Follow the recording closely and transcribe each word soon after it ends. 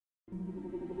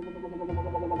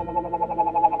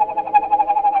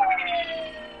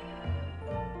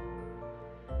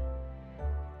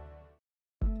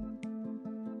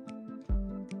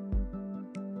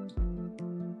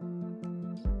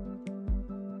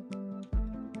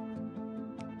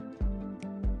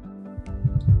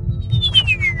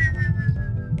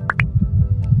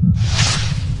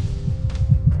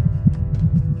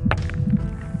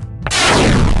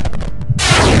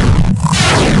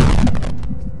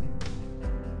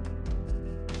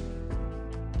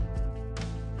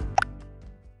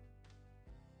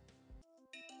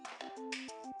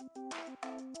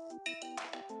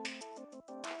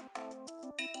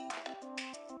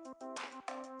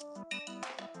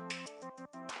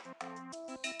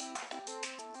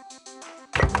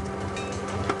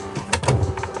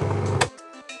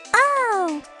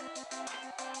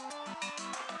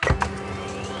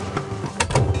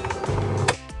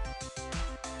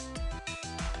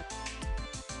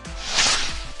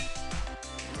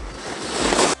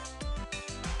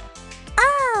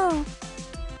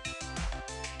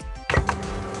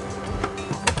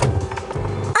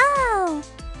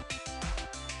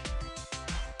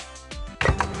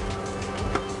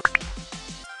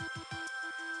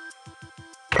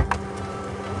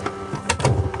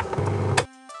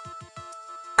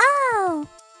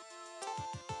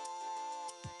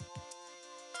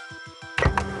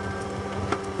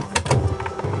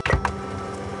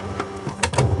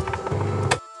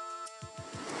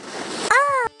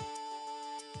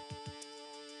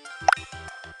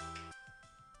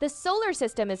The solar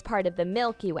system is part of the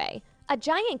Milky Way, a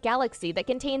giant galaxy that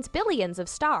contains billions of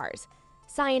stars.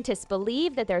 Scientists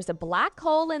believe that there's a black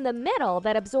hole in the middle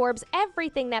that absorbs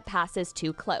everything that passes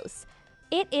too close.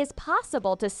 It is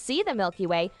possible to see the Milky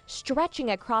Way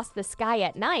stretching across the sky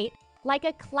at night like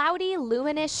a cloudy,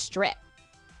 luminous strip.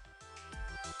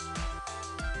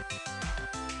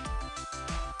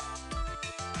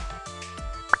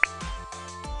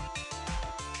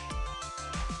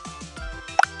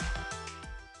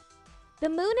 The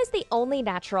moon is the only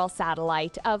natural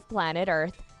satellite of planet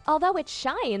Earth. Although it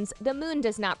shines, the moon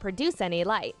does not produce any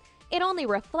light. It only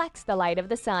reflects the light of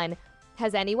the sun.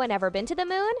 Has anyone ever been to the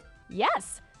moon?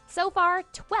 Yes. So far,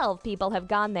 12 people have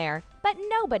gone there, but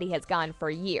nobody has gone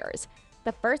for years.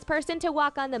 The first person to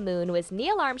walk on the moon was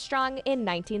Neil Armstrong in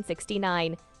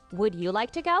 1969. Would you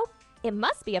like to go? It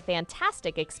must be a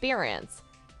fantastic experience.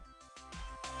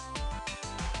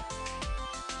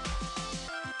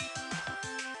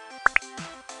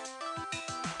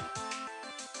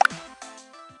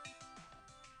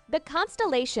 The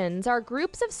constellations are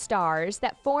groups of stars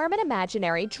that form an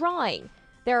imaginary drawing.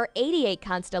 There are 88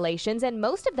 constellations, and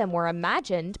most of them were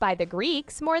imagined by the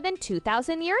Greeks more than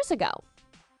 2,000 years ago.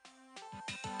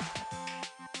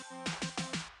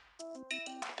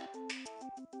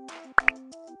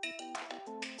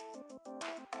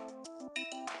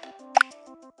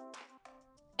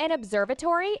 An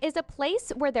observatory is a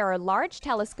place where there are large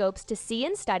telescopes to see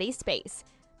and study space.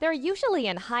 They're usually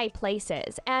in high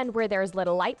places and where there's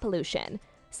little light pollution.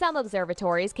 Some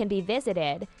observatories can be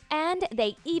visited, and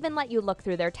they even let you look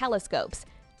through their telescopes.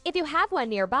 If you have one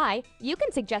nearby, you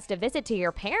can suggest a visit to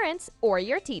your parents or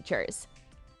your teachers.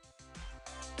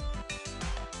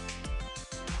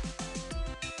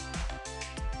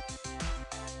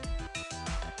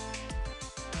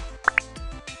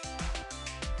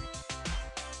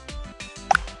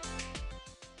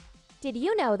 Did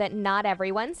you know that not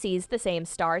everyone sees the same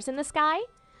stars in the sky?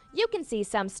 You can see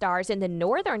some stars in the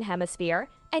northern hemisphere,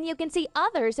 and you can see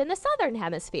others in the southern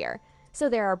hemisphere. So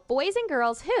there are boys and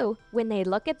girls who, when they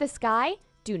look at the sky,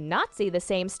 do not see the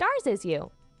same stars as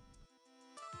you.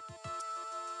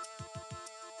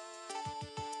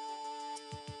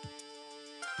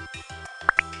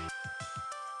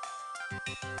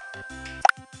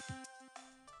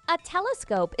 A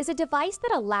telescope is a device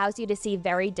that allows you to see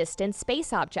very distant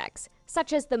space objects,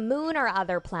 such as the moon or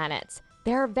other planets.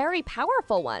 There are very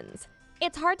powerful ones.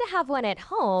 It's hard to have one at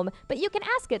home, but you can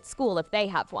ask at school if they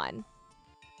have one.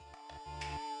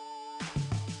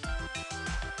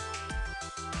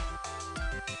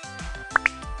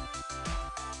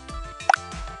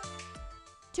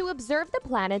 To observe the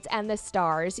planets and the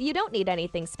stars, you don't need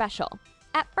anything special.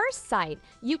 At first sight,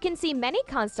 you can see many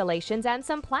constellations and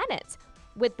some planets.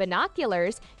 With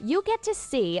binoculars, you get to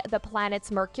see the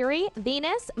planets Mercury,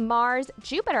 Venus, Mars,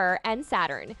 Jupiter, and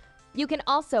Saturn. You can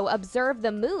also observe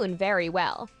the moon very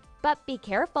well. But be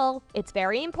careful, it's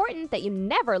very important that you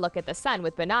never look at the sun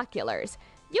with binoculars.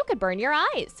 You could burn your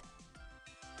eyes.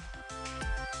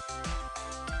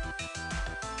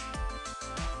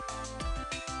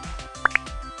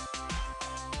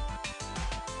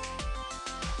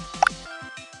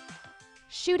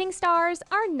 Shooting stars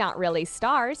are not really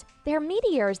stars. They're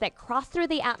meteors that cross through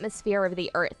the atmosphere of the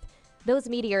Earth. Those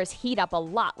meteors heat up a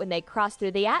lot when they cross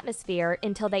through the atmosphere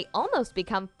until they almost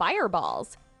become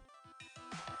fireballs.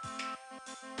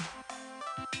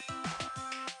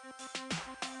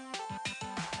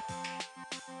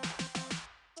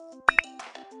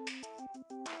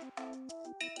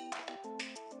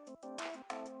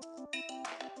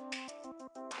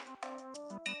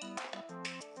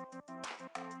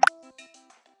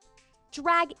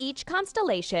 Drag each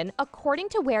constellation according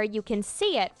to where you can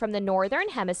see it from the northern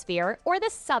hemisphere or the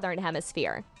southern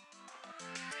hemisphere.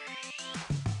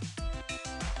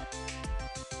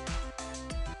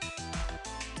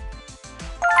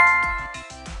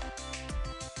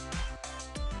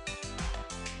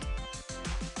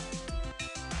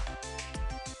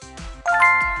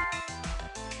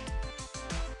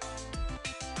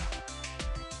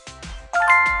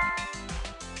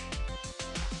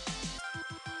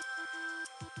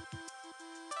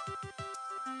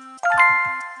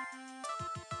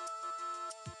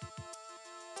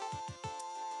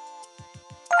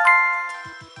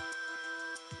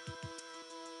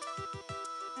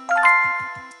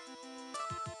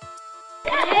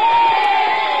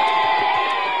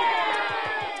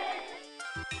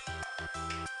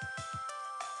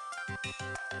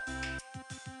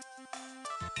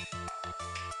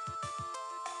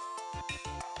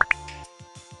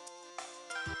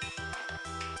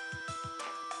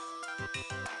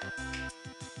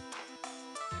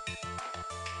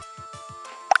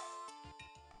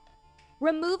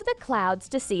 Remove the clouds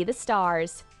to see the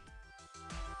stars.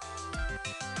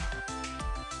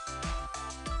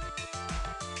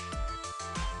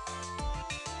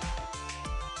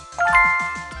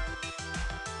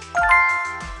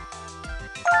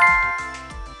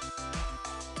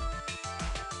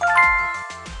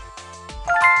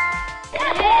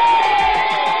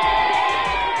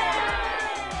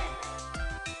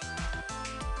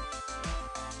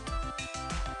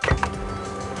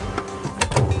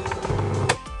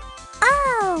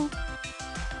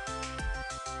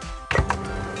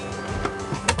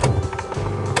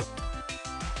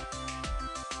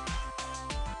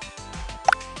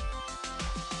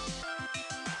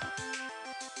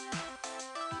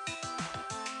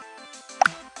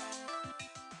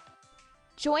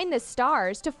 Join the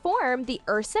stars to form the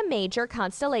Ursa Major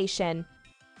constellation.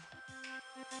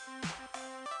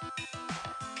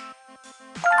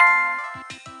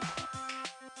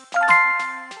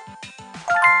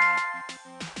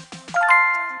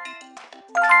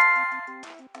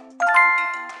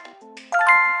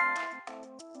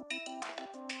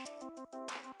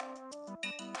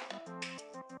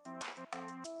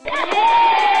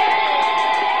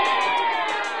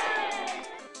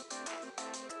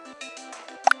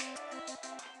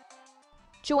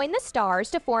 Join the stars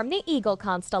to form the Eagle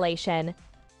constellation.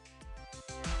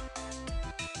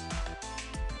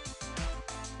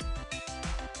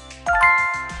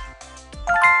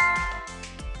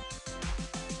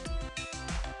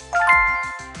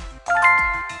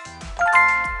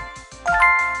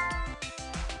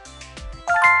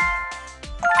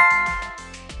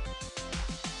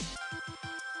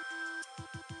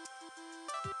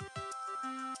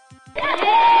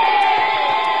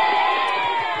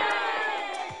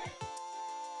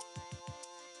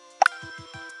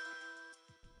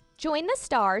 Join the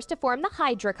stars to form the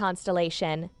Hydra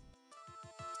constellation.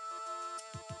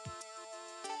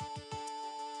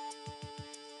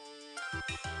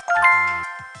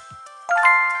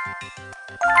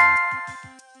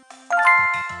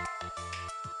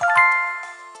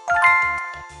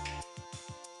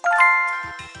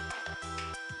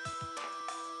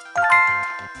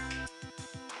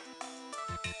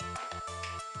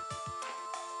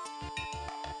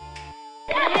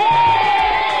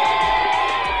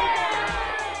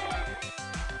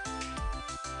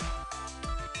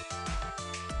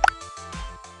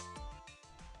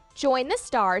 Join the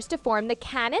stars to form the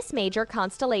Canis Major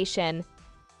constellation.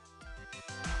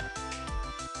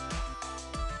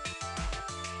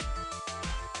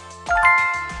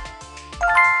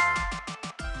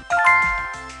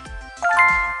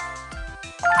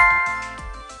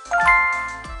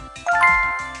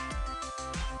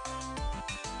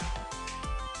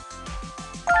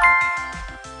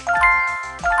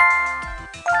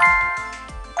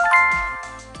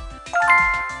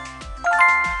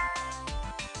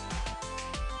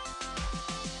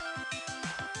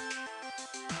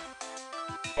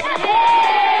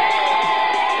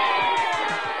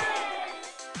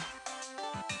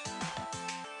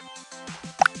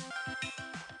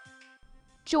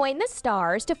 Join the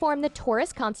stars to form the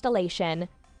Taurus constellation.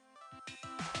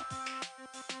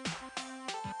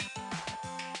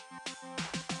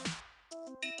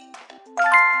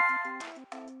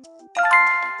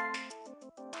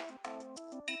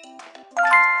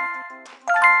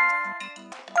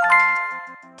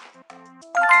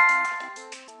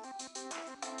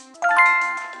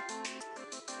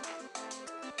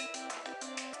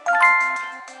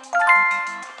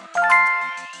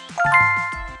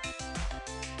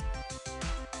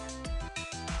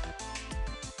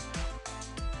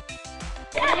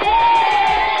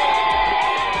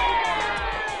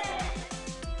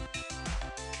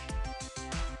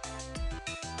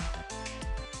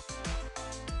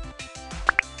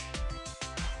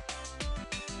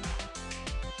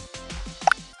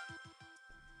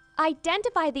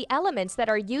 Identify the elements that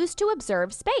are used to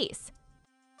observe space.